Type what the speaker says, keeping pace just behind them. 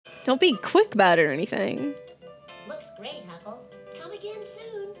Don't be quick about it or anything. Looks great, Huckle. Come again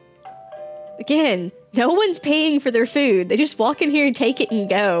soon. Again, no one's paying for their food. They just walk in here and take it and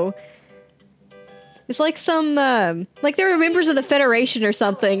go. It's like some, like they're members of the Federation or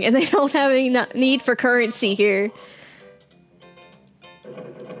something, and they don't have any need for currency here.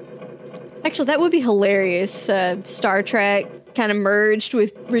 Actually, that would be hilarious. Star Trek kind of merged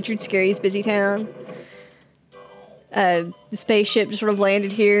with Richard Scarry's Busy Town. The spaceship just sort of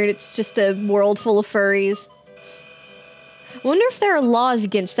landed here, and it's just a world full of furries. I wonder if there are laws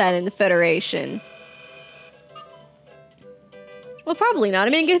against that in the Federation. Well, probably not.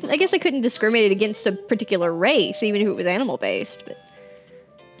 I mean, I guess I couldn't discriminate against a particular race, even if it was animal-based. But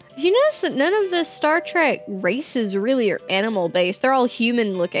you notice that none of the Star Trek races really are animal-based. They're all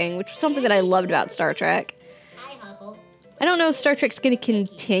human-looking, which was something that I loved about Star Trek. Hi, Huckle. I don't know if Star Trek's going to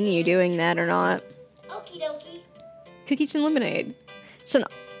continue doing that or not. Okie dokie. Cookies and lemonade. It's an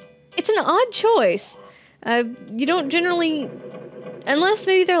odd choice. You don't generally, unless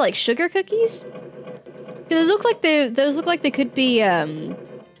maybe they're like sugar cookies. Those look like they could be.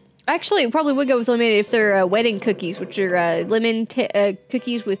 Actually, it probably would go with lemonade if they're wedding cookies, which are lemon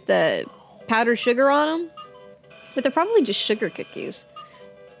cookies with powdered sugar on them. But they're probably just sugar cookies.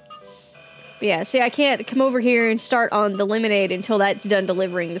 But yeah, see, I can't come over here and start on the lemonade until that's done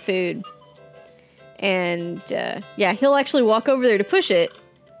delivering the food. And yeah, he'll actually walk over there to push it.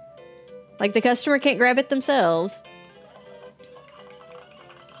 Like the customer can't grab it themselves.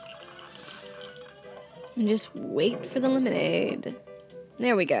 And just wait for the lemonade.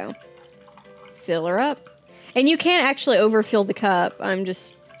 There we go. Fill her up. And you can't actually overfill the cup.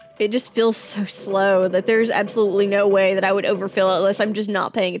 It just feels so slow that there's absolutely no way that I would overfill it unless I'm just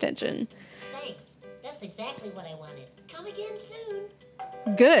not paying attention. Thanks. That's exactly what I wanted. Come again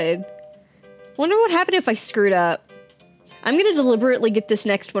soon. Good. Wonder what happened if I screwed up. I'm gonna deliberately get this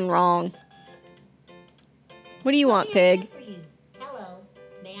next one wrong. What do you want, pig? Hello.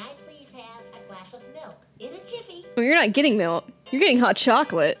 May I please have a glass of milk in a jiffy? Well, you're not getting milk. You're getting hot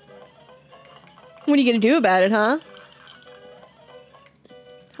chocolate. What are you gonna do about it, huh?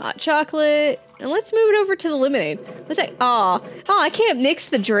 Hot chocolate. And let's move it over to the lemonade. What's that? Aw. Oh, I can't mix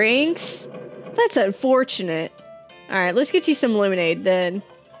the drinks. That's unfortunate. Alright, let's get you some lemonade then.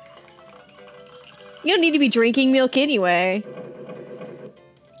 You don't need to be drinking milk anyway.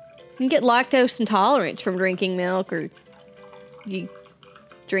 You can get lactose intolerance from drinking milk, or you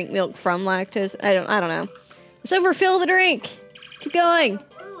drink milk from lactose. I don't know. Let's overfill the drink. Keep going.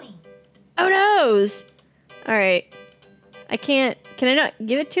 Oh noes. All right. I can't. Can I not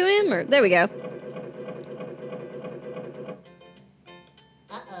give it to him? Or there we go.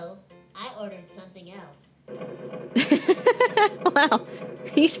 Uh-oh. I ordered something else. Wow.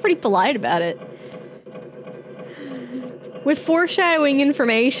 He's pretty polite about it. With foreshadowing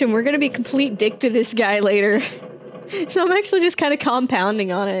information, we're going to be complete dick to this guy later. So I'm actually just kind of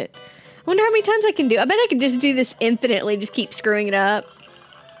compounding on it. I wonder how many times I can do. I bet I could just do this infinitely, just keep screwing it up.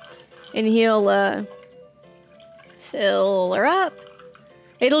 And he'll, fill her up.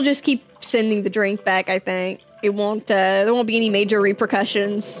 It'll just keep sending the drink back, I think. It won't, there won't be any major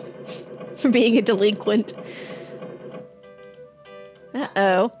repercussions for being a delinquent.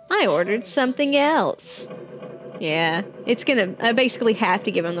 Uh-oh. I ordered something else. Yeah, it's gonna, I basically have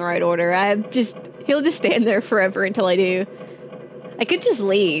to give him the right order. He'll just stand there forever until I do. I could just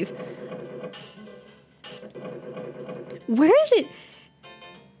leave. Where is it?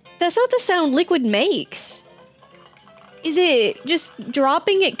 That's not the sound liquid makes. Is it just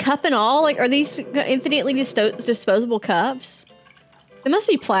dropping it cup and all? Like, are these infinitely disposable cups? They must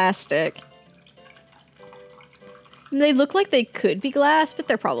be plastic. They look like they could be glass, but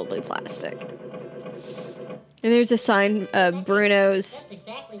they're probably plastic. And there's a sign of Bruno's That's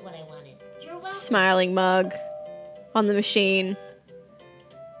exactly what I wanted. You're welcome. smiling mug on the machine.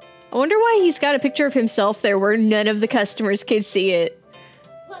 I wonder why he's got a picture of himself there where none of the customers can see it.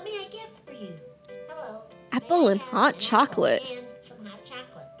 What may I get for you? Hello. Apple and hot chocolate. And some hot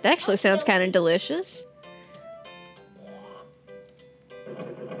chocolate. That actually sounds kind of delicious.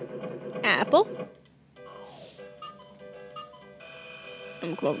 Apple.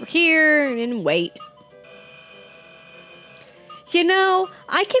 I'm gonna go over here and wait. You know,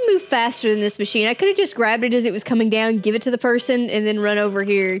 I can move faster than this machine. I could have just grabbed it as it was coming down, give it to the person, and then run over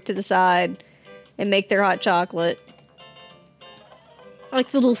here to the side and make their hot chocolate. I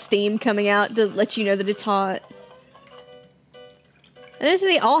like the little steam coming out to let you know that it's hot. And notice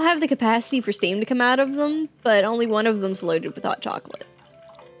they all have the capacity for steam to come out of them, but only one of them's loaded with hot chocolate.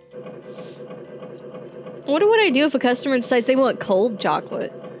 I wonder what I do if a customer decides they want cold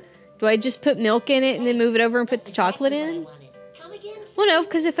chocolate. Do I just put milk in it and then move it over and put the chocolate in? Well, no,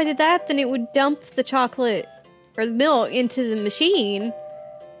 because if I did that, then it would dump the chocolate or the milk into the machine,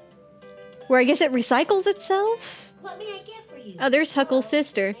 where I guess it recycles itself. What may I get for you? Oh, there's Huckle's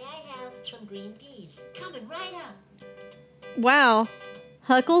sister. May I have some green peas? Coming right up. Wow.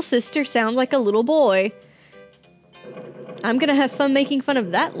 Huckle's sister sounds like a little boy. I'm gonna have fun making fun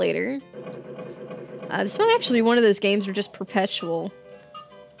of that later. This might actually be one of those games where just perpetual.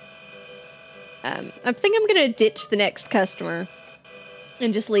 I think I'm gonna ditch the next customer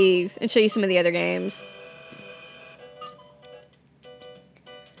and just leave and show you some of the other games.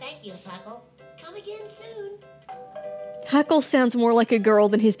 Thank you, Huckle. Come again soon. Huckle sounds more like a girl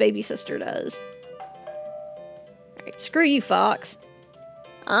than his baby sister does. Alright, screw you, Fox.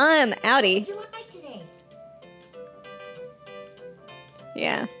 I'm What outie. would you like today?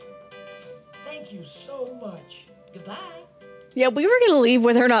 Yeah. Thank you so much. Goodbye. Yeah, we were gonna leave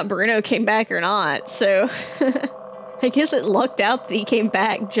whether or not Bruno came back or not, so I guess it lucked out that he came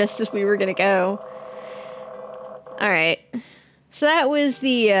back just as we were gonna go. Alright. So that was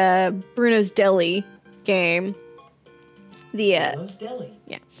the Bruno's Deli game. The Bruno's Deli.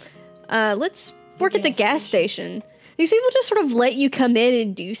 let's work at the gas station. These people just sort of let you come in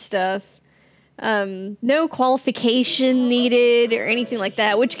and do stuff. No qualification needed or anything like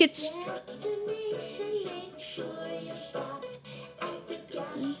that, which gets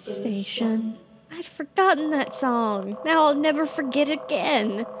station. I'd forgotten that song. Now I'll never forget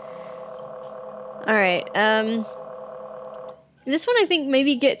again. Alright, this one I think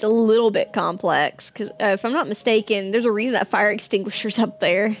maybe gets a little bit complex, because if I'm not mistaken, there's a reason that fire extinguisher's up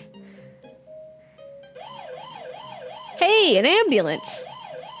there. Hey, an ambulance!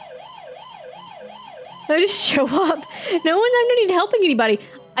 I just show up. I'm not even helping anybody.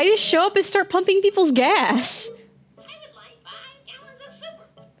 I just show up and start pumping people's gas. I would like 5 gallons of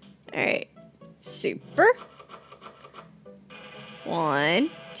super. Alright. Super.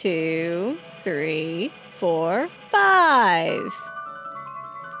 1, 2, 3, 4, 5.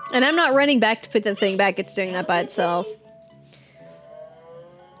 And I'm not running back to put the thing back. It's doing that by itself.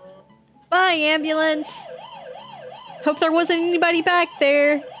 Bye, ambulance. Hope there wasn't anybody back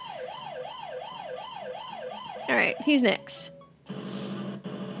there. Alright, who's next?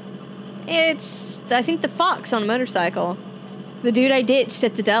 It's, I think, the Fox on a motorcycle. The dude I ditched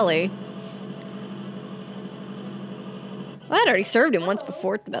at the deli. Well, I'd already served him once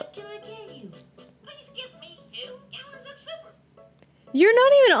before at the bell. What can I get you? Please give me 2 gallons of super. You're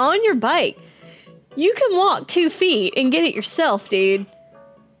not even on your bike. You can walk 2 feet and get it yourself, dude.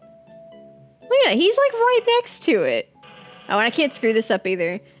 Look at that. He's like right next to it. Oh, and I can't screw this up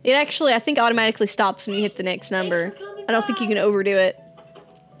either. It actually, I think, automatically stops when you hit the next number. I don't think you can overdo it.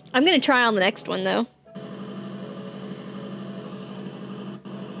 I'm gonna try on the next one, though.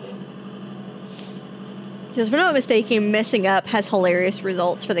 Because if I'm not mistaken, messing up has hilarious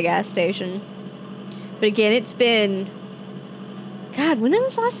results for the gas station. But again, it's been... God, when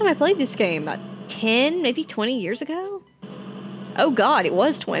was the last time I played this game? About 10, maybe 20 years ago? Oh god, it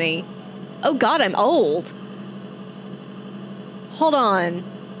was 20. Oh god, I'm old. Hold on.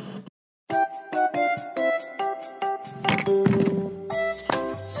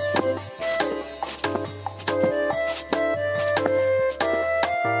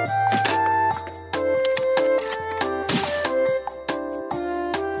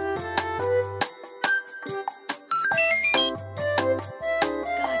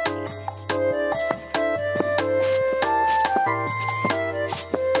 God damn it.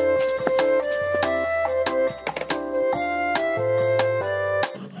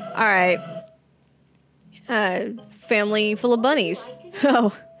 Alright. Family full of bunnies.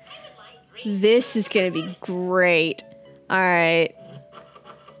 Oh, this is gonna be great. Alright.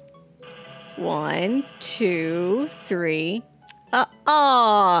 1, 2, 3.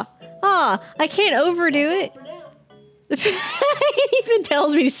 I can't overdo it. For now. It even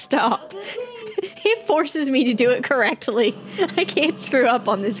tells me to stop. It forces me to do it correctly. I can't screw up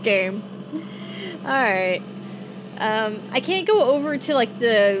on this game. Alright. I can't go over to like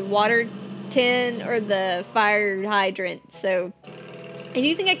the water tin or the fire hydrant, so I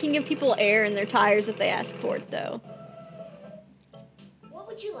do think I can give people air in their tires if they ask for it, though. What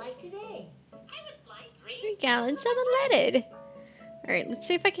would you like today? I would like 3 gallons of unleaded. Alright, let's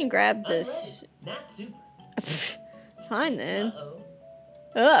see if I can grab this. Not super. Fine then. Uh-oh.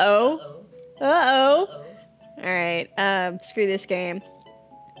 Uh-oh. Uh-oh. Uh-oh. Uh-oh. Alright, screw this game.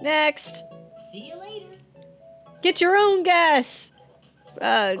 Next. See you later. Get your own gas!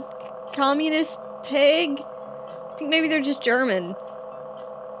 Communist pig? I think maybe they're just German.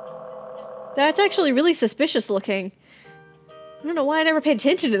 That's actually really suspicious looking. I don't know why I never paid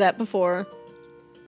attention to that before.